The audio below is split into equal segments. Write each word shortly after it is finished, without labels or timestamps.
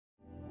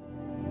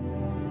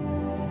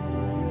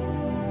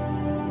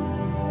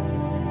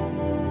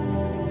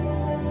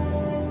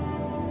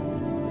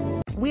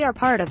We are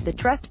part of the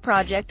Trust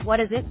Project. What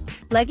is it?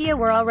 Legia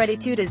were already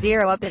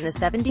 2-0 up in the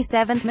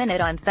 77th minute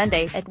on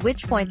Sunday, at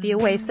which point the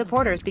away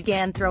supporters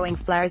began throwing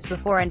flares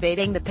before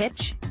invading the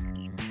pitch.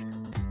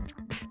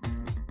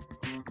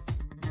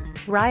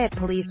 Riot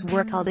police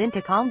were called in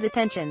to calm the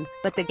tensions,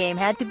 but the game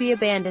had to be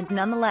abandoned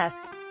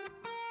nonetheless.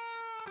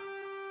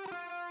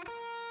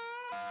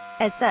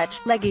 As such,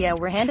 Legia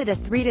were handed a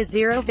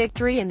 3-0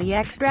 victory in the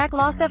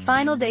Ekstraklasa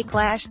final day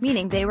clash,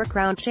 meaning they were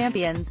crowned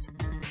champions.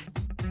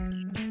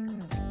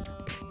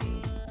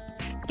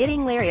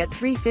 Getting lairy at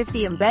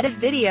 350 embedded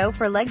video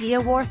for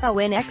Legia Warsaw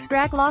win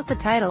Ekstraklasa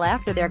title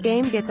after their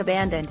game gets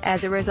abandoned.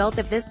 As a result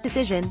of this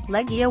decision,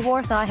 Legia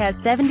Warsaw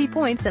has 70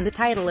 points and the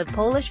title of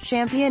Polish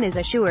champion is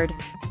assured.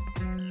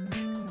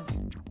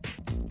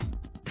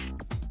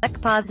 Lech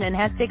Poznan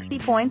has 60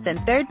 points and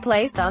third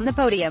place on the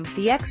podium,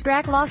 the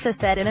Ekstraklasa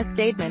said in a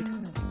statement.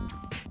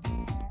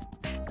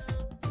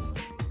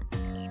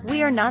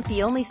 We are not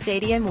the only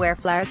stadium where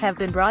flares have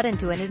been brought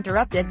into and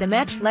interrupted the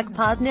match, Lech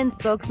Poznan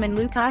spokesman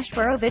Łukasz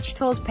Borowicz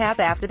told PAP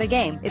after the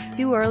game. It's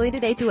too early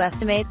today to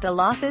estimate the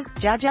losses.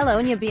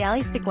 Jagiellonia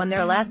Białystok won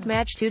their last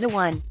match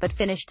 2-1, but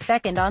finished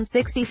second on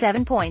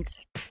 67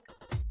 points.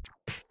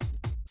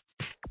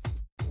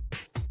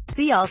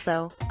 See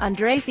also,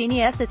 Andres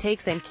Iniesta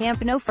takes in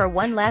Camp Nou for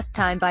one last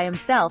time by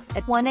himself,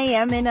 at 1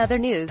 a.m. in other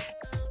news.